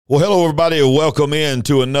Well, hello, everybody, and welcome in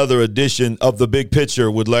to another edition of The Big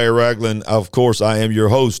Picture with Larry Ragland. Of course, I am your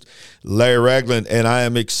host, Larry Ragland, and I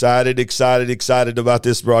am excited about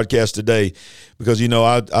this broadcast today because, you know,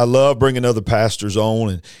 I love bringing other pastors on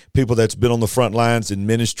and people that's been on the front lines in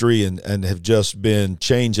ministry and have just been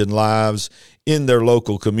changing lives in their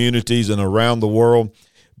local communities and around the world.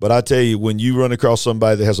 But I tell you, when you run across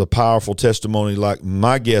somebody that has a powerful testimony like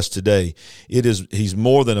my guest today, he's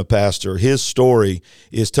more than a pastor. His story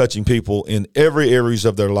is touching people in every areas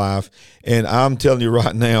of their life. And I'm telling you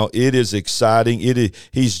right now, it is exciting.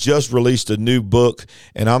 He's just released a new book,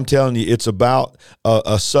 and I'm telling you, it's about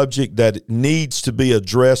a subject that needs to be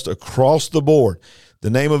addressed across the board. The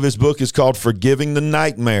name of his book is called Forgiving the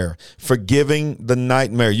Nightmare. Forgiving the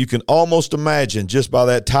Nightmare. You can almost imagine just by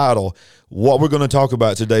that title what we're going to talk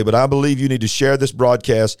about today, but I believe you need to share this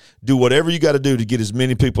broadcast. Do whatever you got to do to get as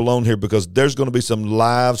many people on here because there's going to be some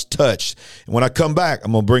lives touched. And when I come back,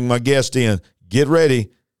 I'm going to bring my guest in. Get ready.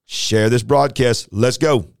 Share this broadcast. Let's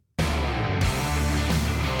go.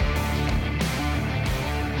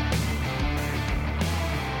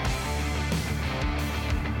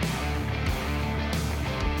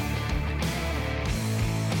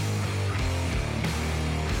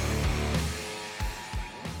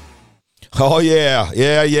 Oh, yeah.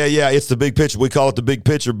 It's the big picture. We call it the big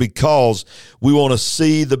picture because we want to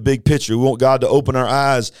see the big picture. We want God to open our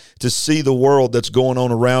eyes to see the world that's going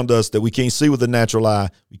on around us that we can't see with the natural eye.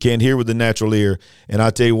 We can't hear with the natural ear. And I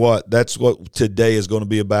tell you what, that's what today is going to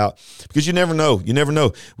be about because you never know. You never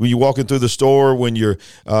know. When you're walking through the store, when you're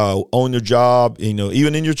on your job, you know,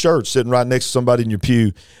 even in your church, sitting right next to somebody in your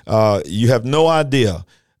pew, you have no idea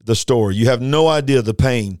the story. You have no idea the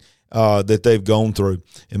pain that they've gone through.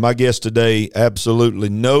 And my guest today absolutely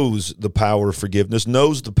knows the power of forgiveness,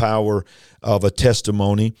 knows the power of a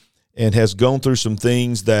testimony, and has gone through some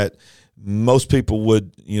things that most people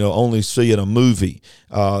would, only see in a movie,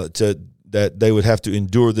 that they would have to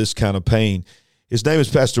endure this kind of pain. His name is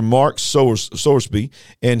Pastor Mark Sowersby,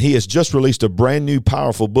 and he has just released a brand new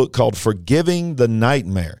powerful book called Forgiving the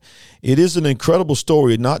Nightmare. It is an incredible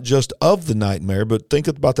story, not just of the nightmare, but think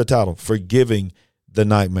about the title, Forgiving the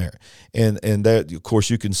Nightmare. And that, of course,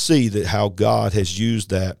 you can see that how God has used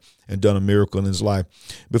that and done a miracle in his life.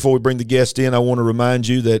 Before we bring the guest in, I want to remind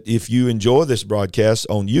you that if you enjoy this broadcast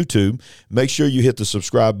on YouTube, make sure you hit the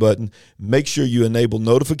subscribe button. Make sure you enable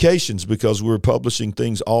notifications because we're publishing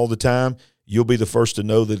things all the time. You'll be the first to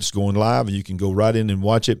know that it's going live, and you can go right in and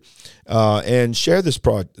watch it. And share this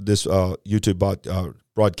YouTube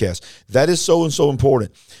broadcast. That is so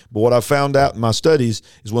important. But what I found out in my studies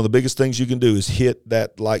is one of the biggest things you can do is hit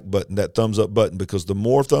that like button, that thumbs up button, because the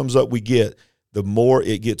more thumbs up we get, the more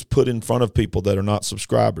it gets put in front of people that are not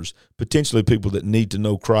subscribers, potentially people that need to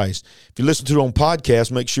know Christ. If you listen to it on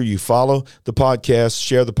podcast, make sure you follow the podcast,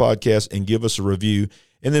 share the podcast, and give us a review.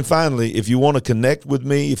 And then finally, if you want to connect with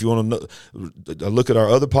me, if you want to look at our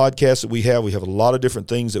other podcasts that we have a lot of different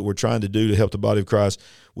things that we're trying to do to help the body of Christ.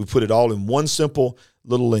 We put it all in one simple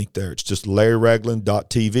little link there. It's just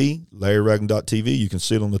LarryRagland.tv, LarryRagland.tv. You can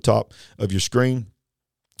see it on the top of your screen,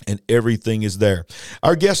 and everything is there.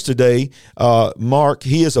 Our guest today, Mark,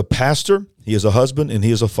 he is a pastor, he is a husband, and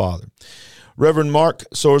he is a father. Reverend Mark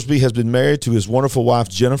Sowersby has been married to his wonderful wife,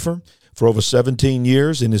 Jennifer, for over 17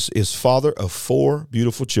 years and is father of 4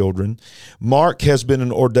 beautiful children. Mark has been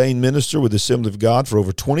an ordained minister with the Assembly of God for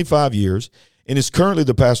over 25 years and is currently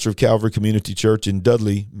the pastor of Calvary Community Church in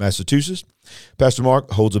Dudley, Massachusetts. Pastor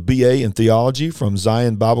Mark holds a BA in theology from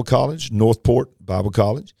Zion Bible College, Northport Bible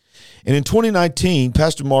College. And in 2019,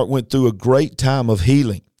 Pastor Mark went through a great time of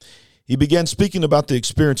healing. He began speaking about the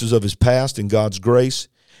experiences of his past and God's grace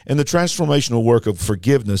and the transformational work of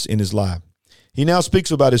forgiveness in his life. He now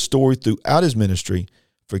speaks about his story throughout his ministry,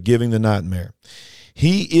 Forgiving the Nightmare.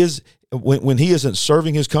 When he isn't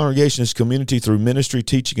serving his congregation, his community through ministry,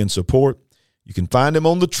 teaching, and support, you can find him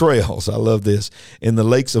on the trails, I love this, in the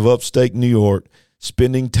lakes of upstate New York,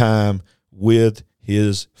 spending time with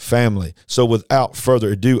his family. So without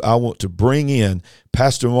further ado, I want to bring in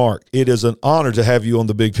Pastor Mark. It is an honor to have you on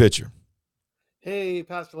The Big Picture. Hey,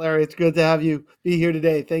 Pastor Larry, it's good to have you be here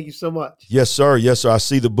today. Thank you so much. Yes, sir. Yes, sir. I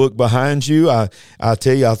see the book behind you. I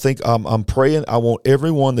tell you, I think I'm praying. I want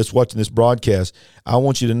everyone that's watching this broadcast, I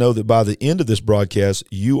want you to know that by the end of this broadcast,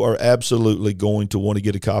 you are absolutely going to want to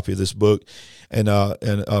get a copy of this book. And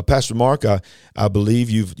Pastor Mark, I believe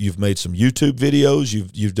you've made some YouTube videos.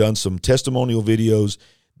 You've done some testimonial videos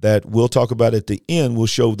that we'll talk about at the end. We'll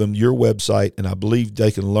show them your website, and I believe they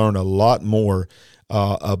can learn a lot more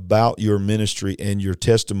about your ministry and your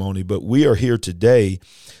testimony. But we are here today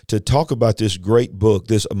to talk about this great book,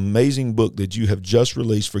 this amazing book that you have just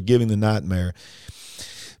released, Forgiving the Nightmare.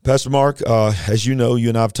 Pastor Mark, as you know, you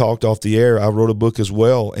and I have talked off the air. I wrote a book as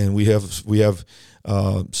well, and we have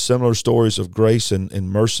similar stories of grace and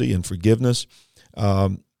mercy and forgiveness.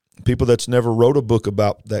 People that's never wrote a book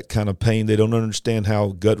about that kind of pain, they don't understand how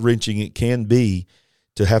gut-wrenching it can be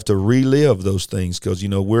to have to relive those things, because,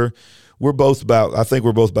 we're both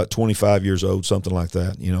about 25 years old, something like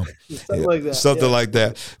that, Something like that. Something like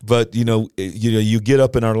that. But, you get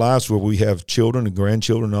up in our lives where we have children and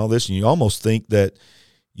grandchildren and all this, and you almost think that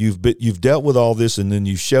you've dealt with all this and then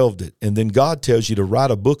you shelved it. And then God tells you to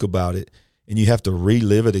write a book about it, and you have to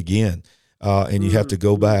relive it again. And you have to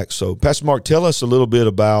go back. So, Pastor Mark, tell us a little bit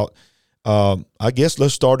about, I guess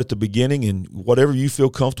let's start at the beginning, and whatever you feel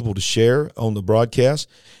comfortable to share on the broadcast.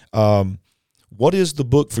 What is the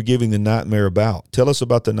book Forgiving the Nightmare about? Tell us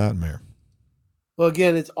about the nightmare. Well,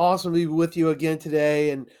 again, it's awesome to be with you again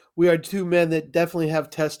today. And we are two men that definitely have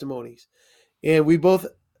testimonies. And we both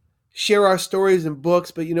share our stories in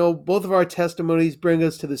books, but both of our testimonies bring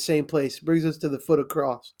us to the same place, brings us to the foot of the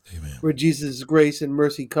cross. Amen. Where Jesus' grace and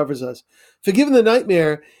mercy covers us. Forgiving the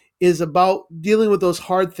Nightmare is about dealing with those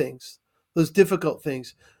hard things, those difficult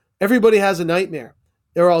things. Everybody has a nightmare.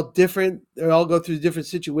 They're all different. They all go through different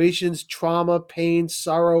situations, trauma, pain,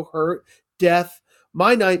 sorrow, hurt, death.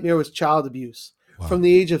 My nightmare was child abuse. Wow. From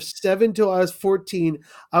the age of 7 till I was 14,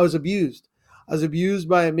 I was abused. I was abused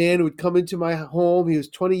by a man who would come into my home. He was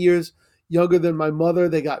 20 years younger than my mother.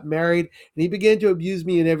 They got married, and he began to abuse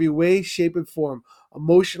me in every way, shape, and form.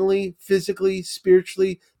 Emotionally, physically,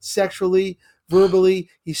 spiritually, sexually, verbally.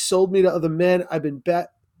 He sold me to other men. I've been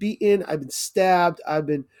beaten. I've been stabbed. I've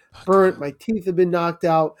been burnt. My teeth have been knocked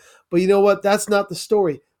out. But you know what? That's not the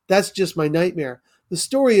story. That's just my nightmare. The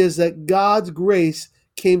story is that God's grace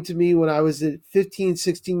came to me when I was at 15,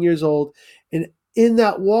 16 years old. And in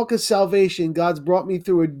that walk of salvation, God's brought me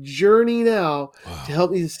through a journey now to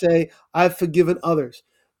help me to say, I've forgiven others.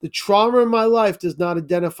 The trauma in my life does not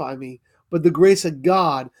identify me, but the grace of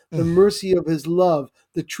God, the mercy of his love,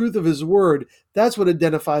 the truth of his word, that's what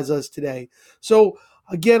identifies us today. So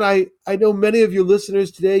again, I know many of your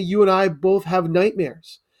listeners today, you and I both have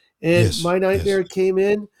nightmares. And my nightmare came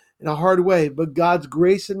in a hard way, but God's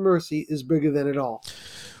grace and mercy is bigger than it all.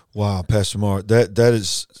 Wow, Pastor Mark, that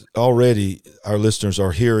is already, our listeners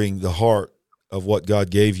are hearing the heart of what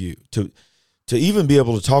God gave you to even be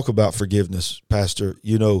able to talk about forgiveness, Pastor.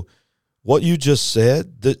 What you just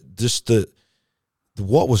said,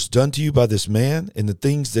 what was done to you by this man and the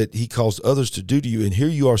things that he caused others to do to you, and here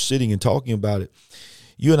you are sitting and talking about it.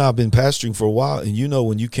 You and I have been pastoring for a while, and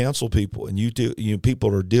when you counsel people and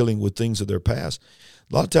people are dealing with things of their past,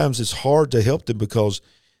 a lot of times it's hard to help them because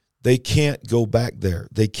they can't go back there.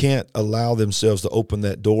 They can't allow themselves to open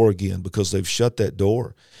that door again because they've shut that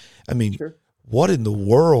door. I mean, What in the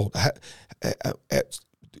world?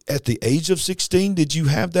 At the age of 16, did you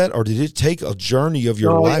have that, or did it take a journey of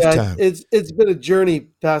your lifetime? It's been a journey,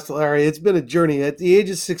 Pastor Larry. It's been a journey. At the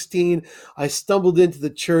age of 16, I stumbled into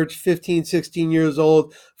the church, 15, 16 years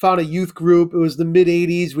old, found a youth group. It was the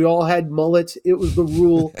mid-'80s. We all had mullets. It was the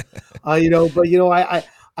rule,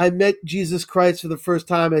 I met Jesus Christ for the first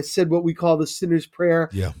time. I said what we call the sinner's prayer,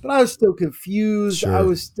 but I was still confused. Sure. I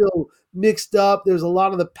was still mixed up. There's a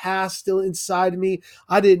lot of the past still inside me.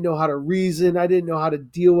 I didn't know how to reason. I didn't know how to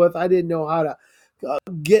deal with. I didn't know how to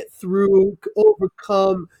get through,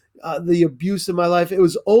 overcome the abuse in my life. It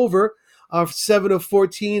was over. 7 of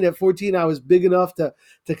 14. At 14, I was big enough to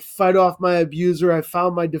fight off my abuser. I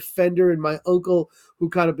found my defender and my uncle who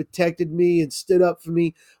kind of protected me and stood up for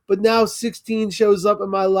me. But now 16 shows up in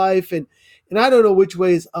my life, and I don't know which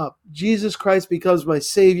way is up. Jesus Christ becomes my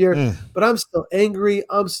Savior, but I'm still angry.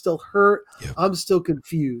 I'm still hurt. Yep. I'm still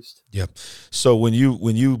confused. Yep. So when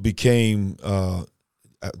you became out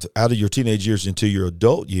of your teenage years into your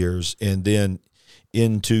adult years, and then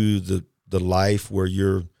into the life where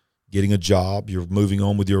you're getting a job, you're moving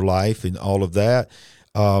on with your life and all of that,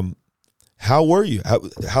 how were you?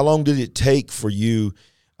 How long did it take for you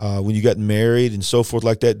when you got married and so forth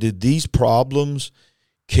like that? Did these problems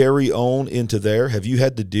carry on into there? Have you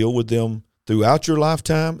had to deal with them throughout your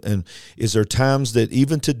lifetime? And is there times that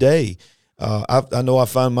even today, I know I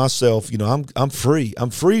find myself, I'm free. I'm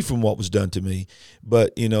free from what was done to me,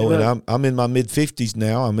 but and I'm in my mid-50s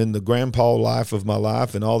now. I'm in the grandpa life of my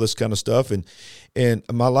life and all this kind of stuff, and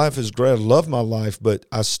my life is great. I love my life, but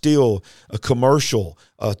I still, a commercial,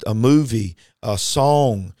 a movie, a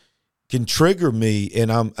song can trigger me,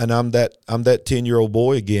 and I'm that 10-year-old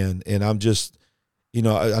boy again, and I'm just.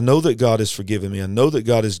 I know that God has forgiven me. I know that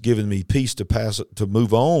God has given me peace to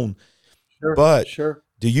move on. Sure, but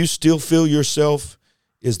do you still feel yourself?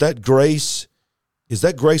 Is that grace? Is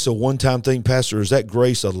that grace a one-time thing, Pastor, or is that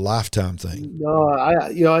grace a lifetime thing?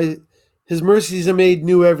 No, His mercies are made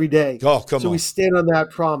new every day. Oh, come So we on. stand on that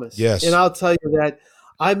promise. And Yes. I'll tell you that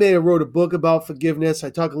I may have wrote a book about forgiveness. I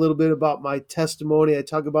talk a little bit about my testimony. I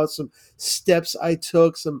talk about some steps I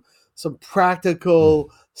took, some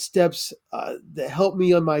practical steps that helped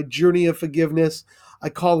me on my journey of forgiveness. I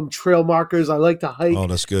call them trail markers. I like to hike Oh,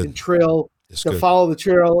 that's good. and trail. That's To good. follow the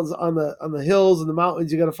trails on the hills and the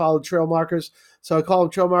mountains, you got to follow trail markers. So I call them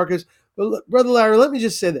trail markers. But Brother Larry, let me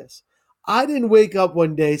just say this. I didn't wake up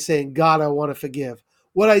one day saying, God, I want to forgive.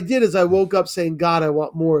 What I did is I woke up saying, God, I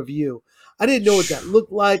want more of you. I didn't know what that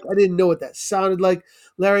looked like. I didn't know what that sounded like.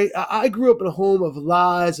 Larry, I grew up in a home of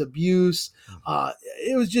lies, abuse.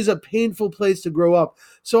 It was just a painful place to grow up.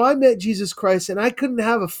 So I met Jesus Christ, and I couldn't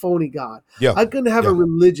have a phony God. Yeah. I couldn't have a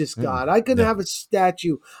religious God. I couldn't Yeah. have a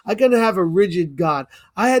statue. I couldn't have a rigid God.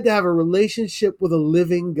 I had to have a relationship with a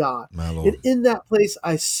living God. My Lord. And in that place,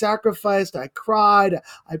 I sacrificed, I cried,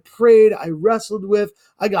 I prayed, I wrestled with,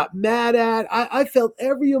 I got mad at. I felt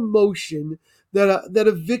every emotion that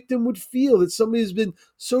a victim would feel, that somebody who's been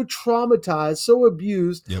so traumatized, so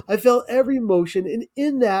abused. Yep. I felt every emotion, and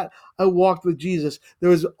in that, I walked with Jesus. There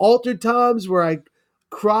was altered times where I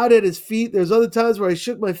cried at his feet. There's other times where I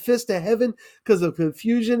shook my fist to heaven because of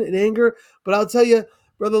confusion and anger. But I'll tell you,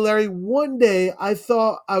 Brother Larry, one day I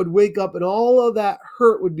thought I would wake up and all of that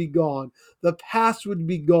hurt would be gone. The past would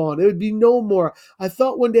be gone. It would be no more. I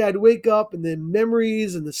thought one day I'd wake up and the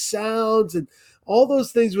memories and the sounds and all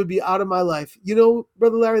those things would be out of my life. You know,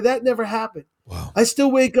 Brother Larry, that never happened. Wow. I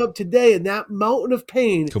still wake up today and that mountain of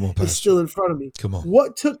pain Come on, is Pastor. still in front of me. Come on.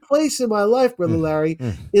 What took place in my life, Brother Larry,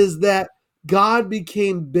 is that God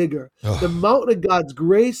became bigger. Oh. The mountain of God's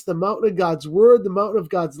grace, the mountain of God's word, the mountain of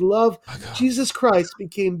God's love, Jesus Christ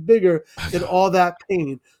became bigger than all that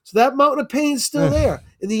pain. So that mountain of pain is still there.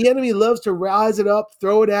 And the enemy loves to rise it up,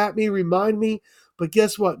 throw it at me, remind me. But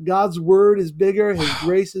guess what? God's word is bigger. His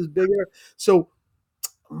grace is bigger. So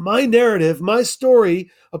my narrative, my story,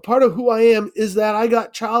 a part of who I am is that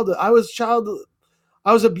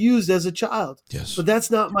I was abused as a child. Yes. But that's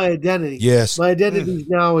not my identity. Yes. My identity is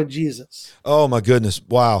now in Jesus. Oh, my goodness.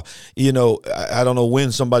 Wow. You know, I don't know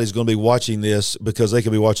when somebody's going to be watching this because they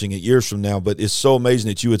could be watching it years from now, but it's so amazing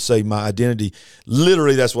that you would say my identity.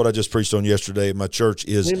 Literally, that's what I just preached on yesterday at my church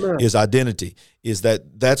is identity.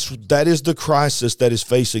 That is the crisis that is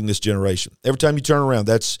facing this generation. Every time you turn around,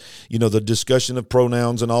 that's, you know, the discussion of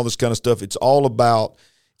pronouns and all this kind of stuff. It's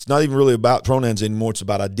not even really about pronouns anymore. It's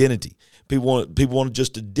about identity. People want to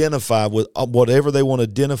just identify with whatever they want to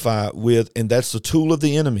identify with, and that's the tool of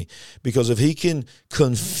the enemy. Because if he can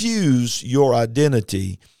confuse your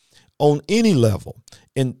identity on any level,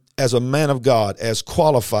 and as a man of God, as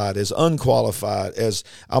qualified, as unqualified, as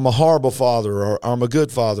I'm a horrible father or I'm a good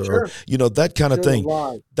father, or that kind of thing,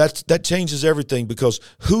 that changes everything. Because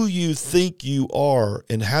who you think you are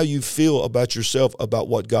and how you feel about yourself, about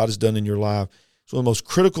what God has done in your life, is one of the most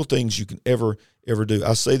critical things you can ever do.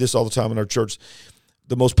 I say this all the time in our church.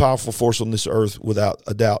 The most powerful force on this earth, without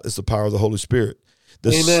a doubt, is the power of the Holy Spirit.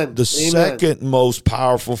 The second most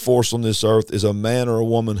powerful force on this earth is a man or a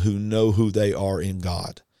woman who know who they are in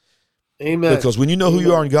God. Amen. Because when you know who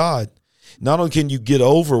you are in God, not only can you get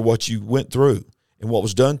over what you went through and what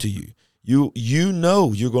was done to you, you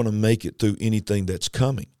know you're going to make it through anything that's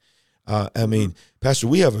coming. I mean, Pastor,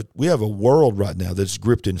 we have a world right now that's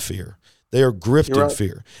gripped in fear. They are gripped in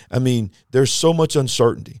fear. I mean, there's so much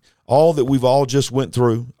uncertainty. All that we've all just went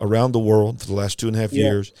through around the world for the last 2.5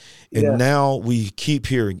 years. And now we keep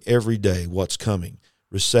hearing every day what's coming.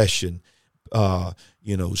 Recession,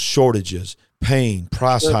 shortages, pain,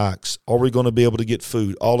 price hikes. Are we going to be able to get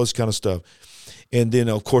food? All this kind of stuff. And then,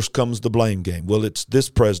 of course, comes the blame game. Well, it's this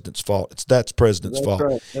president's fault. It's that president's fault.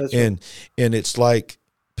 Right. And it's like,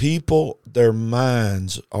 people, their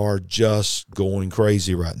minds are just going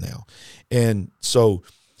crazy right now. And so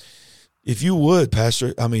if you would,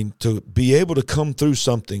 Pastor, I mean, to be able to come through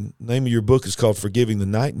something, the name of your book is called Forgiving the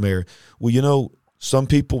Nightmare. Well, some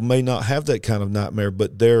people may not have that kind of nightmare,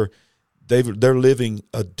 but they're living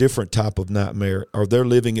a different type of nightmare, or they're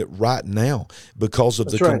living it right now because of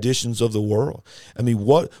the conditions of the world. I mean,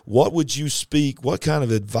 what would you speak? What kind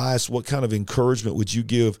of advice, what kind of encouragement would you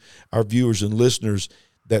give our viewers and listeners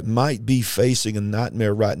that might be facing a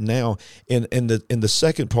nightmare right now? And the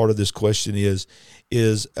second part of this question is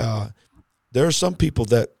there are some people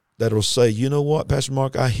that will say, you know what, Pastor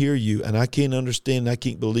Mark, I hear you, and I can't understand, I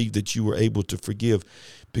can't believe that you were able to forgive,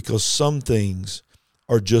 because some things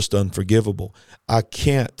are just unforgivable. I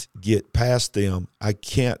can't get past them. I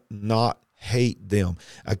can't not hate them.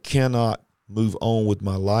 I cannot move on with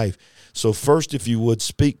my life. So first, if you would,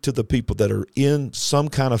 speak to the people that are in some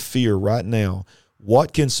kind of fear right now.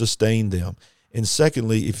 What can sustain them? And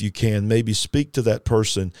secondly, if you can, maybe speak to that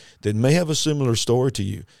person that may have a similar story to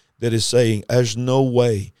you that is saying, there's no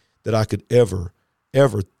way that I could ever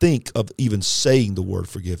think of even saying the word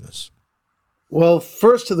forgiveness. Well,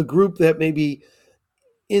 first to the group that may be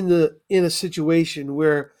in a situation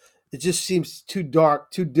where it just seems too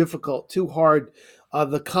dark, too difficult, too hard.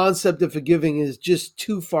 The concept of forgiving is just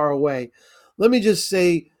too far away. Let me just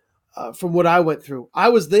say, from what I went through, I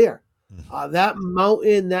was there. That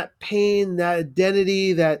mountain, that pain, that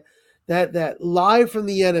identity, that lie from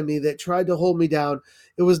the enemy that tried to hold me down,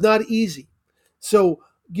 it was not easy. So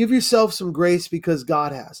give yourself some grace because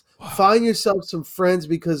God has. Wow. Find yourself some friends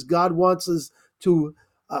because God wants us to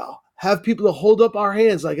have people to hold up our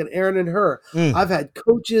hands like an Aaron and Hur. I've had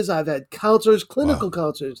coaches, I've had counselors, clinical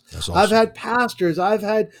counselors. Awesome. I've had pastors, I've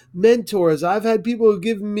had mentors, I've had people who've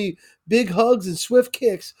given me big hugs and swift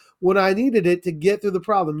kicks when I needed it to get through the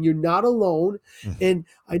problem. You're not alone. And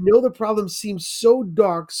I know the problem seems so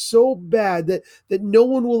dark, so bad that no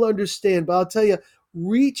one will understand. But I'll tell you,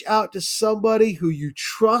 reach out to somebody who you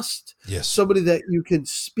trust, somebody that you can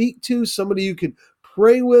speak to, somebody you can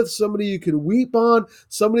pray with, somebody you can weep on,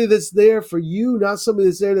 somebody that's there for you, not somebody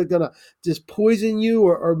that's there that's going to just poison you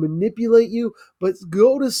or manipulate you, but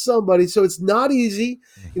go to somebody. So it's not easy.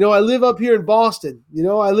 I live up here in Boston.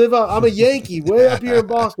 I'm a Yankee way up here in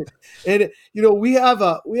Boston. And, we have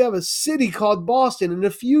a city called Boston. And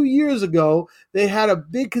a few years ago, they had a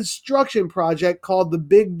big construction project called the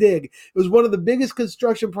Big Dig. It was one of the biggest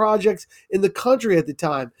construction projects in the country at the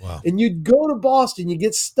time. Wow. And you'd go to Boston, you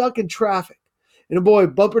get stuck in traffic. And boy,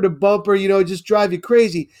 bumper to bumper, just drive you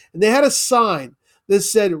crazy. And they had a sign that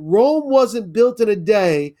said, Rome wasn't built in a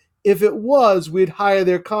day. If it was, we'd hire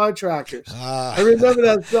their contractors. I remember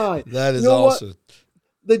that sign. That is awesome. What?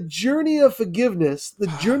 The journey of forgiveness, the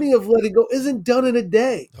journey of letting go isn't done in a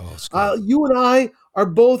day. You and I are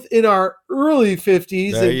both in our early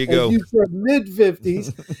 50s. There you go. As you said, mid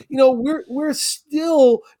 50s. We're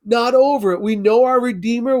still not over it. We know our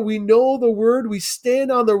Redeemer. We know the word. We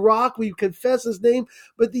stand on the rock. We confess his name.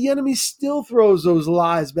 But the enemy still throws those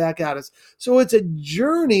lies back at us. So it's a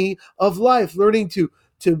journey of life, learning to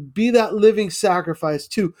be that living sacrifice,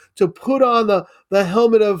 to put on the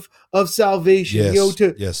helmet of salvation,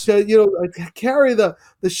 to carry the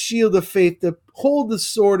shield of faith, to hold the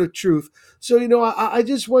sword of truth. So, I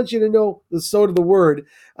just want you to know the sword of the word.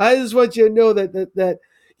 I just want you to know that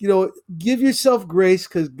give yourself grace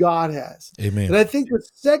because God has. Amen. And I think the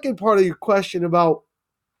second part of your question about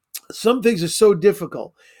some things are so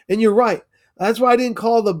difficult, and you're right. That's why I didn't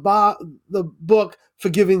call the book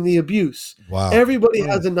Forgiving the Abuse. Wow. Everybody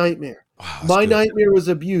has a nightmare. Wow, my nightmare was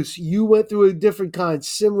abuse. You went through a different kind,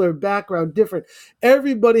 similar background, different.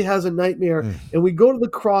 Everybody has a nightmare. And we go to the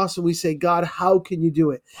cross and we say, God, how can you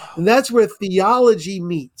do it? Wow. And that's where theology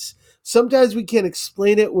meets. Sometimes we can't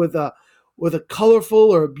explain it with a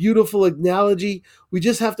colorful or a beautiful analogy. We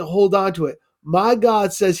just have to hold on to it. My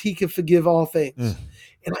God says he can forgive all things.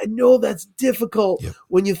 And I know that's difficult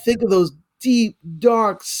when you think of those deep,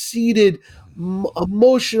 dark, seated,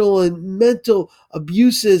 emotional and mental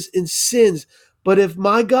abuses and sins. But if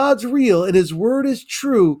my God's real and his word is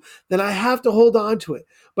true, then I have to hold on to it.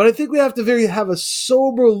 But I think we have to have a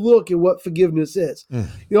sober look at what forgiveness is.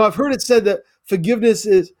 I've heard it said that forgiveness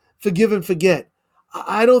is forgive and forget.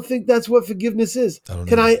 I don't think that's what forgiveness is.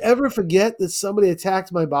 Can I ever forget that somebody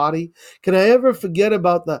attacked my body? Can I ever forget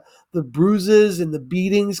about the bruises and the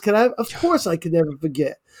beatings? Of course I can never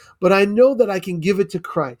forget. But I know that I can give it to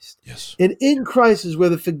Christ. Yes. And in Christ is where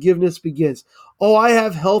the forgiveness begins. Oh, I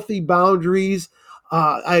have healthy boundaries.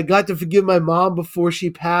 I got to forgive my mom before she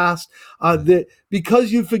passed.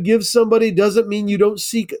 Because you forgive somebody doesn't mean you don't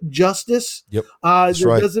seek justice. Yep. That's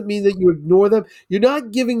right. Doesn't mean that you ignore them. You're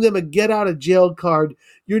not giving them a get out of jail card.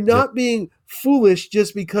 You're not being foolish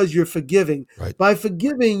just because you're forgiving. Right. By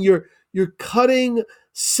forgiving, you're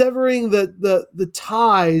severing the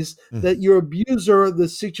ties that your abuser, the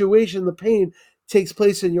situation, the pain takes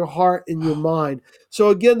place in your heart and your mind. So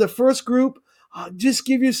again, the first group, just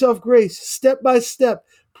give yourself grace, step by step,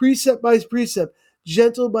 precept by precept,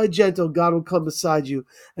 gentle by gentle, God will come beside you.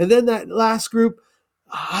 And then that last group,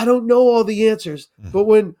 I don't know all the answers, but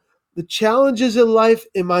when the challenges in life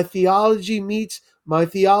and my theology meets, my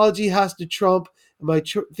theology has to trump, and my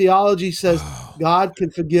theology says God can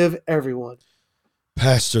forgive everyone.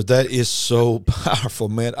 Pastor, that is so powerful,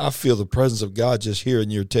 man. I feel the presence of God just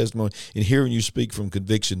hearing your testimony and hearing you speak from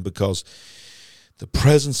conviction, because the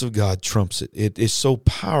presence of God trumps it. It is so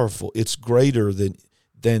powerful. It's greater than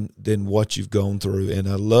than what you've gone through. And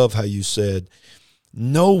I love how you said,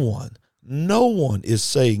 no one is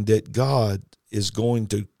saying that God is going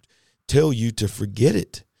to tell you to forget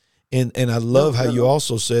it. And I love how you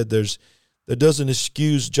also said that doesn't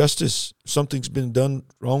excuse justice. Something's been done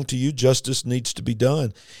wrong to you. Justice needs to be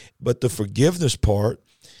done. But the forgiveness part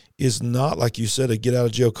is not, like you said, a get out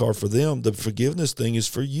of jail card for them. The forgiveness thing is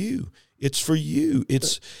for you. It's for you.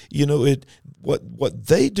 It's, what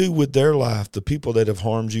they do with their life, the people that have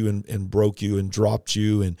harmed you and broke you and dropped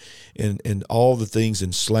you and all the things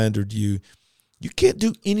and slandered you, you can't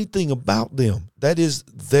do anything about them. That is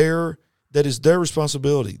their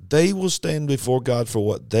responsibility. They will stand before God for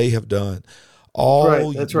what they have done.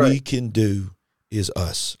 All we can do is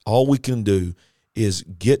us. All we can do is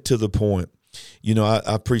get to the point.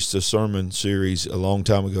 I preached a sermon series a long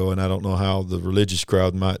time ago, and I don't know how the religious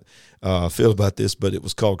crowd might feel about this, but it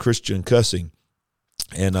was called Christian Cussing.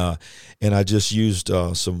 And I just used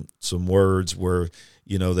some words where,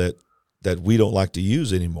 that we don't like to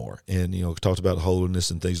use anymore. And, talked about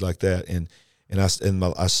holiness and things like that. And I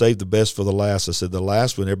saved the best for the last. I said, the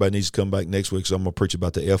last one, everybody needs to come back next week, so I'm going to preach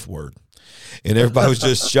about the F word. And everybody was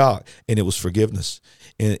just shocked. And it was forgiveness.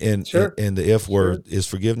 And the F word is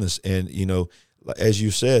forgiveness. And, as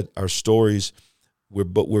you said, our stories, we're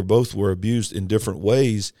both were abused in different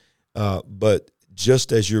ways. But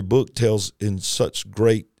just as your book tells in such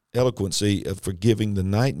great eloquency of forgiving the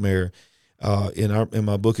nightmare, in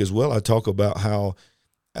my book as well, I talk about how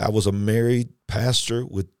I was a married pastor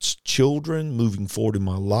with children moving forward in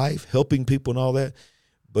my life, helping people and all that.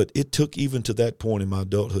 But it took even to that point in my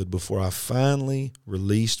adulthood before I finally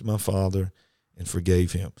released my father and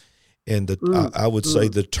forgave him. And I would say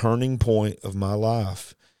the turning point of my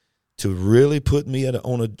life to really put me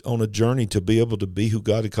on a journey to be able to be who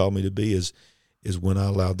God had called me to be is when I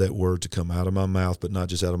allowed that word to come out of my mouth, but not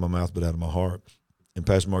just out of my mouth, but out of my heart. And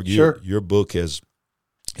Pastor Mark, your book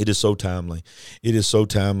it is so timely. It is so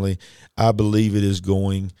timely. I believe it is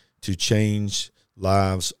going to change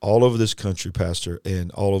lives all over this country, Pastor,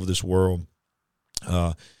 and all over this world.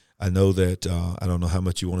 I know that I don't know how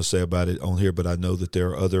much you want to say about it on here, but I know that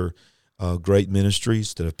there are other great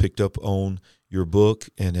ministries that have picked up on your book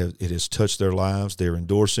and it has touched their lives. They're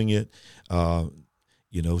endorsing it,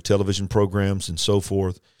 television programs and so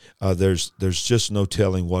forth. There's just no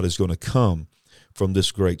telling what is going to come from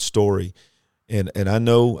this great story. And I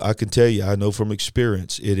know, I can tell you, I know from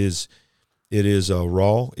experience, it is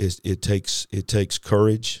raw. It takes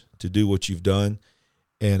courage to do what you've done.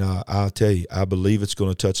 And I'll tell you, I believe it's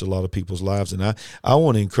going to touch a lot of people's lives. And I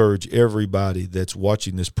want to encourage everybody that's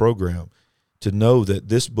watching this program to know that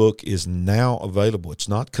this book is now available. It's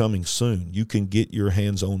not coming soon. You can get your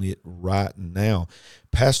hands on it right now.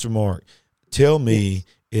 Pastor Mark, tell me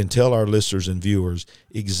and tell our listeners and viewers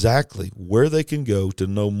exactly where they can go to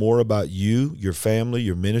know more about you, your family,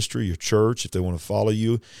 your ministry, your church, if they want to follow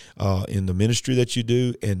you in the ministry that you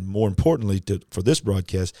do. And more importantly, for this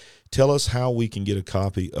broadcast, tell us how we can get a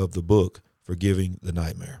copy of the book, Forgiving the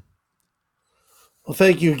Nightmare. Well,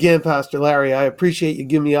 thank you again, Pastor Larry. I appreciate you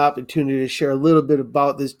giving me the opportunity to share a little bit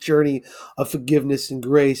about this journey of forgiveness and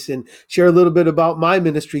grace and share a little bit about my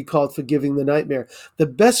ministry called Forgiving the Nightmare. The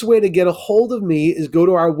best way to get a hold of me is go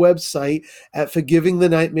to our website at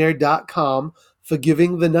forgivingthenightmare.com,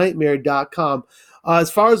 forgivingthenightmare.com.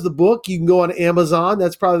 As far as the book, you can go on Amazon.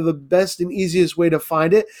 That's probably the best and easiest way to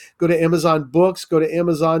find it. Go to Amazon Books, go to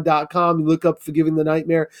Amazon.com, you look up Forgiving the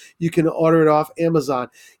Nightmare. You can order it off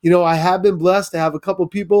Amazon. I have been blessed to have a couple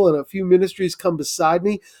people and a few ministries come beside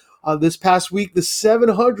me. This past week, the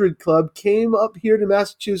 700 Club came up here to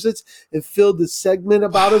Massachusetts and filled the segment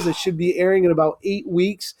about us. It should be airing in about 8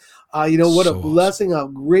 weeks. What a blessing, a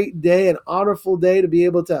great day, an honorful day to be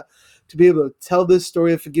able to tell this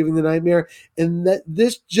story of Forgiving the Nightmare. And that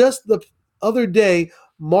just the other day,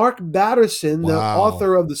 Mark Batterson, the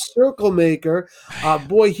author of The Circle Maker,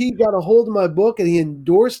 he got a hold of my book and he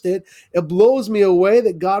endorsed it. It blows me away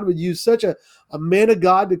that God would use such a man of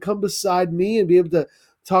God to come beside me and be able to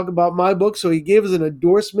talk about my book. So he gave us an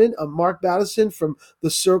endorsement of Mark Batterson from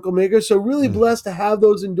The Circle Maker. So really blessed to have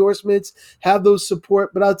those endorsements, have those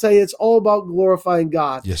support. But I'll tell you, it's all about glorifying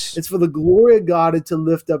God. Yes. It's for the glory of God and to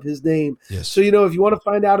lift up his name. Yes. So, if you want to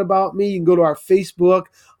find out about me, you can go to our Facebook.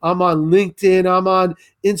 I'm on LinkedIn. I'm on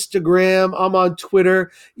Instagram. I'm on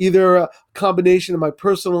Twitter. Either combination of my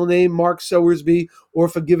personal name, Mark Sowersby, or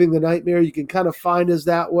Forgiving the Nightmare. You can kind of find us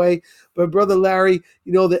that way. But Brother Larry,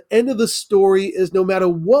 the end of the story is no matter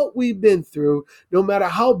what we've been through, no matter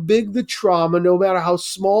how big the trauma, no matter how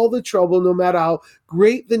small the trouble, no matter how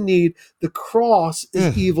great the need, the cross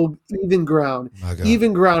is even ground.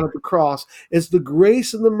 Even ground at the cross. It's the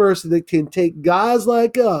grace and the mercy that can take guys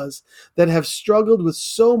like us that have struggled with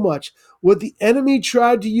so much. What the enemy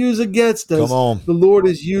tried to use against us, the Lord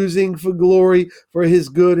is using for glory, for his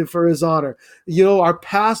good, and for his honor. Our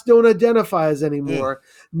past don't identify us anymore.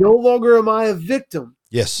 No longer am I a victim.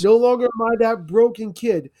 Yes. No longer am I that broken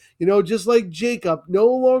kid. Just like Jacob, no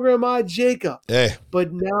longer am I Jacob. Hey.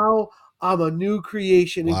 But now I'm a new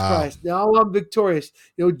creation in Christ. Now I'm victorious.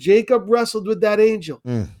 Jacob wrestled with that angel.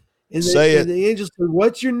 And the angel said,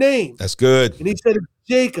 "What's your name?" That's good. And he said, "It's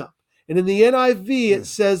Jacob." And in the NIV, it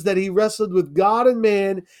says that he wrestled with God and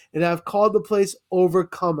man, and I've called the place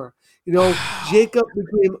overcomer. Jacob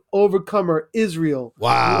became overcomer, Israel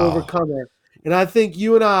the overcomer. And I think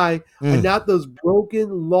you and I are not those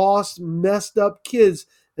broken, lost, messed up kids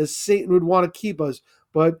as Satan would want to keep us.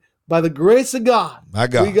 But by the grace of God,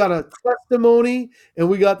 we got a testimony and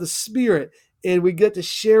we got the Spirit, and we get to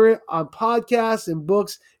share it on podcasts and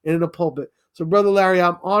books and in a pulpit. So, Brother Larry,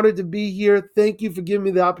 I'm honored to be here. Thank you for giving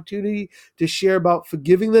me the opportunity to share about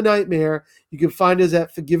Forgiving the Nightmare. You can find us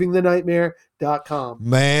at forgivingthenightmare.com.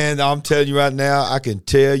 Man, I'm telling you right now, I can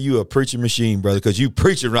tell you a preaching machine, brother, because you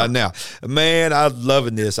preaching right now. Man, I'm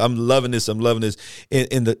loving this. I'm loving this.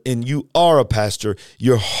 And you are a pastor.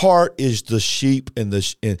 Your heart is the sheep, and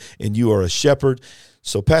you are a shepherd.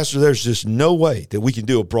 So, Pastor, there's just no way that we can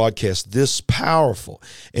do a broadcast this powerful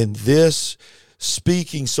and this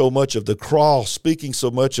speaking so much of the cross, speaking so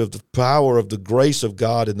much of the power of the grace of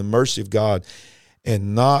God and the mercy of God,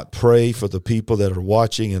 and not pray for the people that are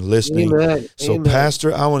watching and listening. Amen. So, Amen.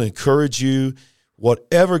 Pastor, I want to encourage you,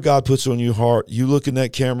 whatever God puts on your heart, you look in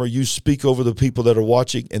that camera, you speak over the people that are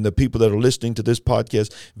watching and the people that are listening to this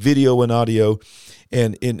podcast, video and audio.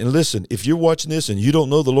 And listen, if you're watching this and you don't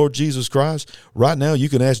know the Lord Jesus Christ, right now you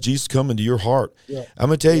can ask Jesus to come into your heart. Yeah. I'm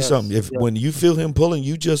going to tell you something. When you feel him pulling,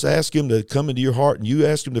 you just ask him to come into your heart, and you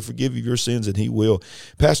ask him to forgive you your sins, and he will.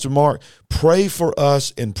 Pastor Mark, pray for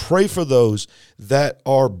us and pray for those that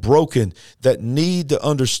are broken, that need to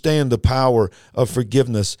understand the power of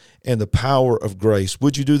forgiveness and the power of grace.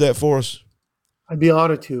 Would you do that for us? I'd be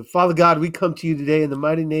honored to. Father God, we come to you today in the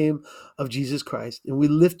mighty name of Jesus Christ, and we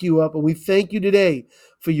lift you up, and we thank you today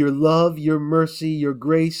for your love, your mercy, your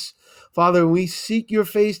grace. Father, we seek your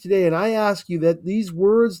face today, and I ask you that these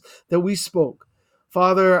words that we spoke,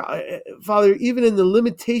 Father, even in the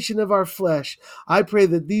limitation of our flesh, I pray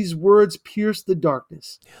that these words pierce the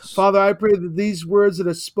darkness. Yes. Father, I pray that these words that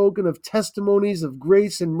are spoken of testimonies of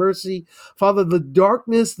grace and mercy, Father, the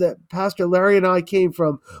darkness that Pastor Larry and I came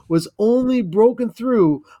from was only broken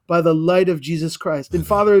through by the light of Jesus Christ. And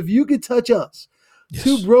Father, if you could touch us, yes,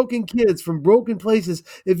 two broken kids from broken places,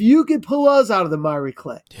 if you could pull us out of the miry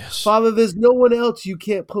clay, yes, Father, there's no one else you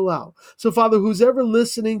can't pull out. So, Father, who's ever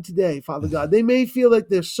listening today, Father God, they may feel like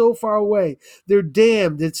they're so far away. They're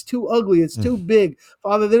damned. It's too ugly. It's too big.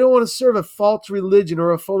 Father, they don't want to serve a false religion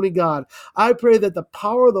or a phony God. I pray that the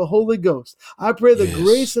power of the Holy Ghost, I pray the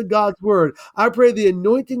grace of God's word, I pray the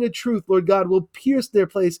anointing of truth, Lord God, will pierce their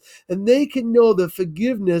place, and they can know the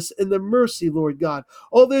forgiveness and the mercy, Lord God.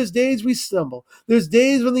 Oh, there's days we stumble. There's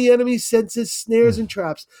days when the enemy senses snares and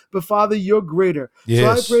traps, but Father, you're greater.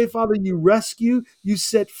 Yes. So I pray, Father, you rescue, you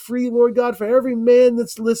set free, Lord God, for every man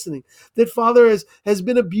that's listening, that Father has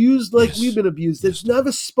been abused like we've been abused. That's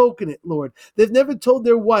never spoken it, Lord. They've never told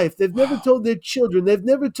their wife. They've never told their children. They've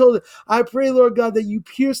never told it. I pray, Lord God, that you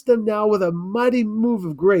pierce them now with a mighty move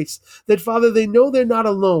of grace, that Father, they know they're not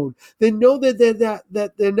alone. They know that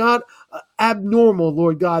they're not abnormal,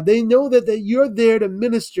 Lord God. They know that you're there to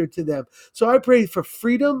minister to them. So I pray for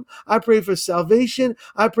freedom. I pray for salvation.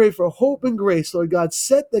 I pray for hope and grace, Lord God.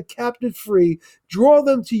 Set the captive free. Draw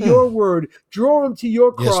them to your word. Draw them to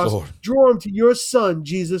your cross. Yes, draw them to your Son,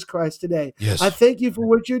 Jesus Christ, today. Yes. I thank you for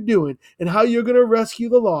what you're doing and how you're going to rescue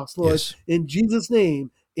the lost, Lord. Yes. In Jesus'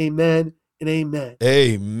 name, amen and amen.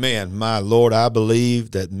 Amen. My Lord, I believe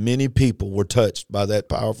that many people were touched by that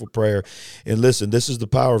powerful prayer. And listen, this is the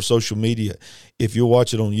power of social media. If you're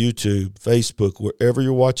watching on YouTube, Facebook, wherever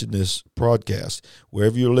you're watching this broadcast,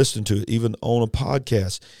 wherever you're listening to it, even on a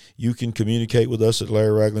podcast, you can communicate with us at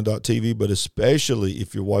LarryRagland.tv, but especially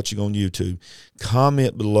if you're watching on YouTube,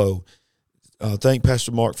 comment below. Thank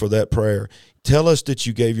Pastor Mark for that prayer. Tell us that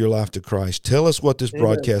you gave your life to Christ. Tell us what this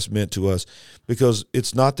broadcast meant to us, because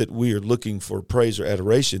it's not that we are looking for praise or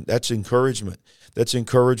adoration. That's encouragement. That's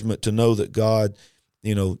encouragement to know that God,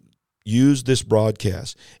 use this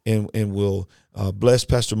broadcast and will bless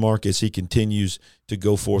Pastor Mark as he continues to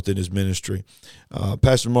go forth in his ministry.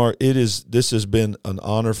 Pastor Mark, this has been an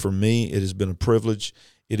honor for me. It has been a privilege.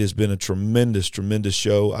 It has been a tremendous, tremendous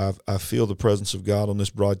show. I feel the presence of God on this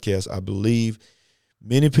broadcast. I believe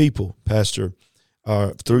many people, Pastor,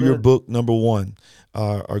 through your book, number one,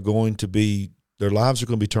 are going to be, their lives are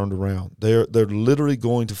going to be turned around. They're literally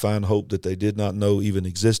going to find hope that they did not know even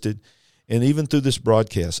existed. And even through this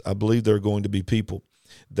broadcast, I believe there are going to be people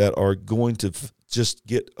that are going to just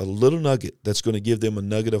get a little nugget that's going to give them a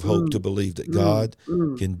nugget of hope to believe that God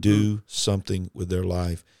can do something with their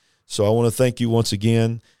life. So I want to thank you once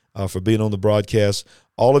again for being on the broadcast.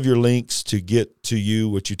 All of your links to get to you,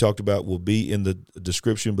 what you talked about, will be in the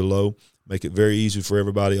description below. Make it very easy for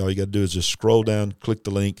everybody. All you got to do is just scroll down, click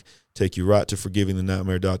the link, take you right to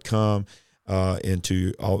forgivingthenightmare.com. And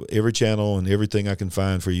to every channel and everything I can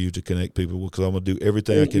find for you to connect people, because I'm going to do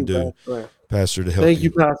everything I can do, Pastor, to help you. Thank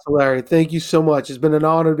you, Pastor Larry. Thank you so much. It's been an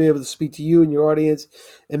honor to be able to speak to you and your audience,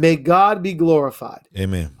 and may God be glorified.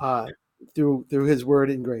 Amen. Through his word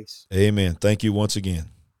and grace. Amen. Thank you once again.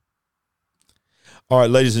 All right,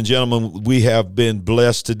 ladies and gentlemen, we have been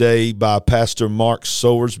blessed today by Pastor Mark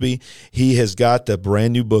Sowersby. He has got the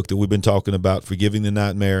brand new book that we've been talking about, Forgiving the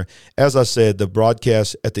Nightmare. As I said, the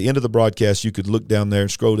broadcast, at the end of the broadcast, you could look down there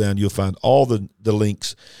and scroll down. You'll find all the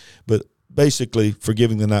links. But basically,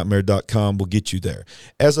 forgivingthenightmare.com will get you there.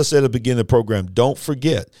 As I said at the beginning of the program, don't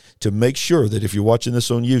forget to make sure that if you're watching this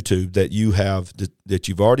on YouTube, that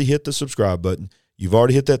you've already hit the subscribe button. You've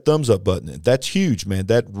already hit that thumbs up button. That's huge, man.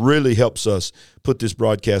 That really helps us put this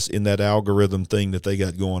broadcast in that algorithm thing that they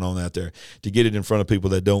got going on out there to get it in front of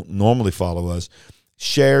people that don't normally follow us.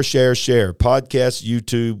 Share, share, share. Podcast,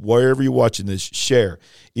 YouTube, wherever you're watching this, share.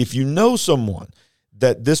 If you know someone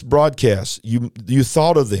that this broadcast, you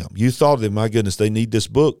thought of them. You thought of them, my goodness, they need this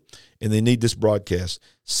book and they need this broadcast.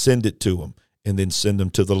 Send it to them. And then send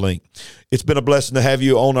them to the link. It's been a blessing to have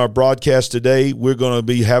you on our broadcast today. We're going to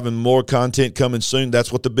be having more content coming soon.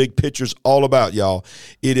 That's what the big picture's all about, y'all.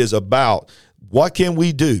 It is about what can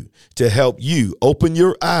we do to help you open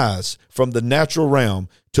your eyes from the natural realm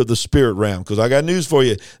to the spirit realm. Because I got news for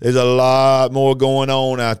you. There's a lot more going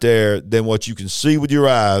on out there than what you can see with your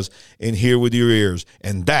eyes and hear with your ears.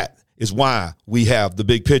 And that is why we have the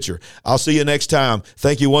big picture. I'll see you next time.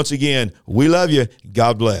 Thank you once again. We love you.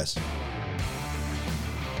 God bless.